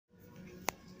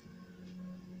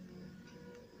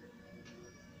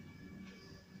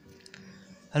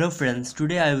Hello friends,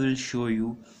 today I will show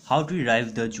you how to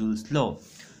derive the Joule's law.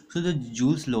 So the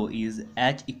Joule's law is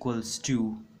H equals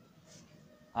to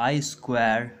I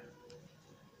square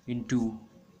into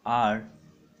R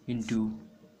into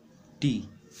T.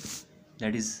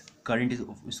 That is current is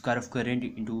square of current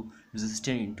into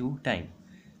resistance into time.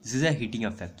 This is a heating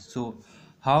effect. So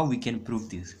how we can prove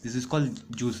this? This is called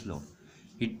Joule's law.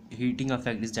 Heating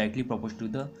effect is directly proportional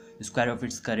to the square of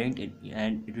its current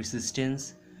and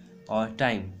resistance or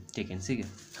time taken. See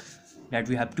that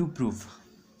we have to prove.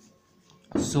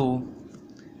 So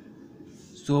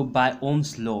by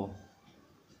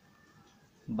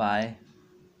by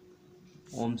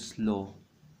Ohm's law,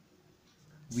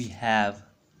 we have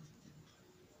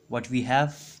what we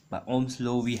have. By Ohm's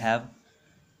law, we have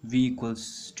V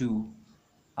equals to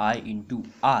I into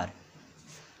R.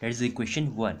 That is the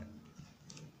equation 1.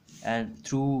 And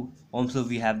through Ohm's law,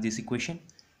 we have this equation.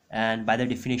 And by the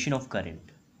definition of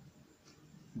current,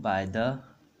 by the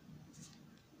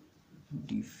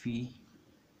definition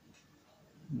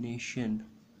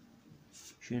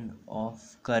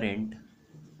of current,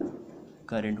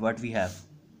 what we have?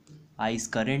 I is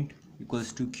current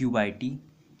equals to Q by T,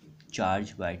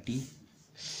 charge by T,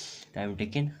 time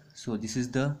taken. So this is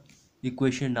the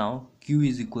equation. Now Q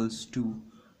is equals to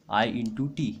I into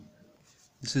T.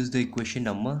 This is the equation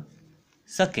number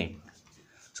second.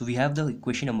 So we have the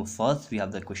equation number first, we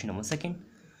have the equation number second.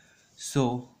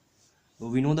 So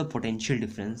we know the potential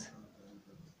difference.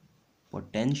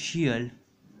 Potential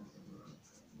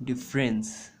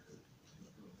difference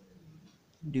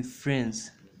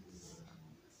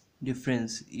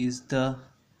is the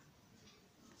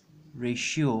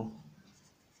ratio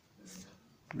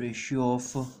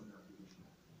of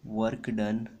work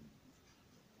done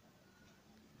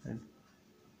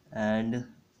and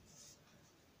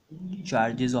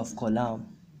charges of Coulomb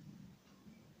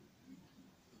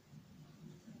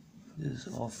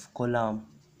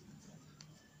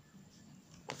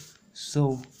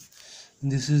So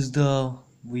this is the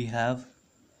we have,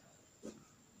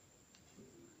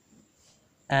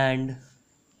 and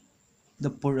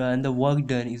the work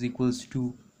done is equals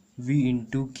to V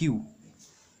into Q.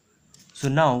 So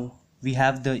now we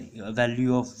have the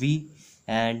value of V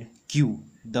and Q,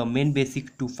 the main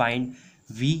basic to find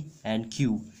V and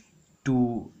Q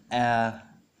to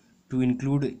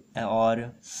include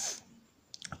or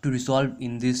to resolve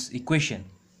in this equation.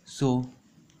 So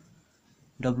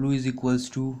W is equals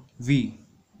to V.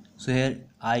 So here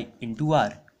I into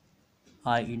R,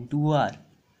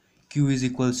 Q is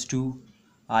equals to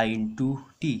I into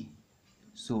T.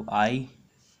 So I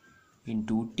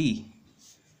into T.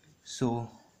 So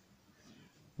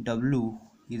W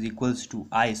is equals to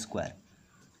I square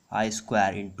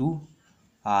into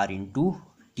R into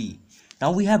T.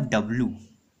 Now we have W.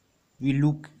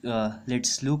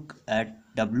 Let's look at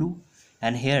W,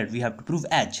 and here we have to prove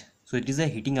H. So it is a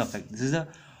heating effect. This is a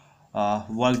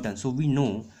work done. So we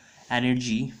know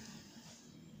energy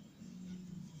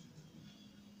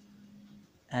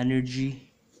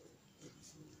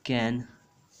can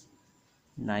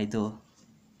neither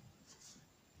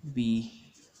be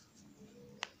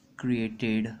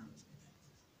created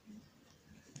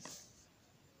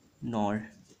nor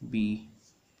be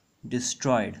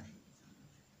destroyed.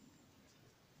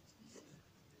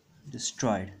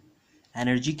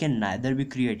 Energy can neither be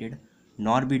created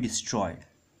nor be destroyed.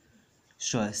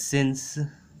 So since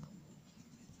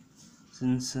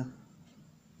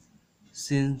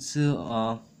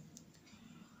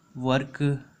work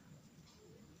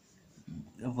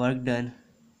done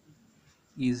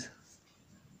is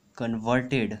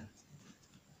converted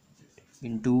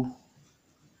into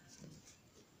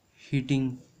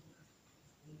heating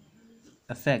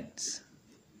effects,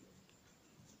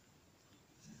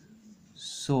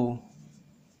 so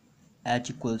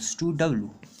H equals to W.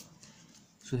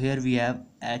 So here we have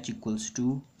H equals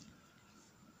to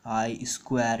I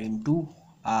square into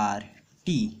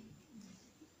RT,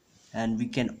 and we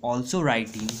can also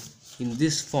write in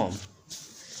this form,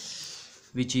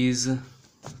 which is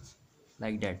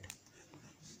like that.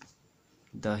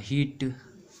 The heat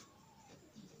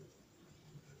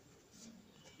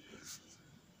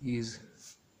is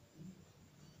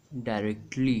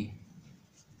directly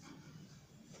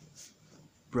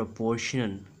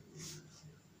proportional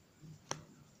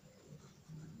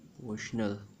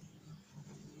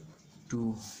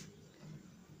to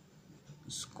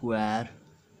square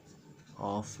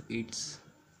of its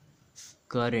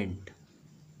current,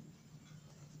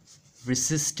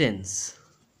 resistance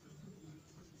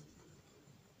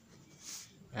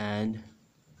and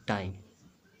time.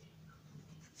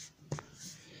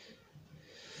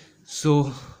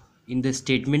 So in the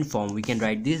statement form we can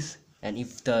write this: and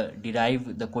if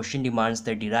the question demands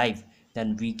the derive,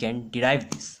 then we can derive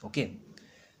this. Okay,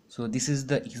 so this is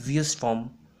the easiest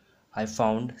form I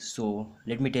found. So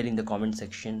let me tell in the comment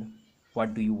section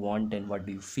what do you want and what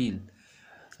do you feel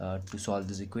to solve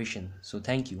this equation. So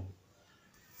thank you.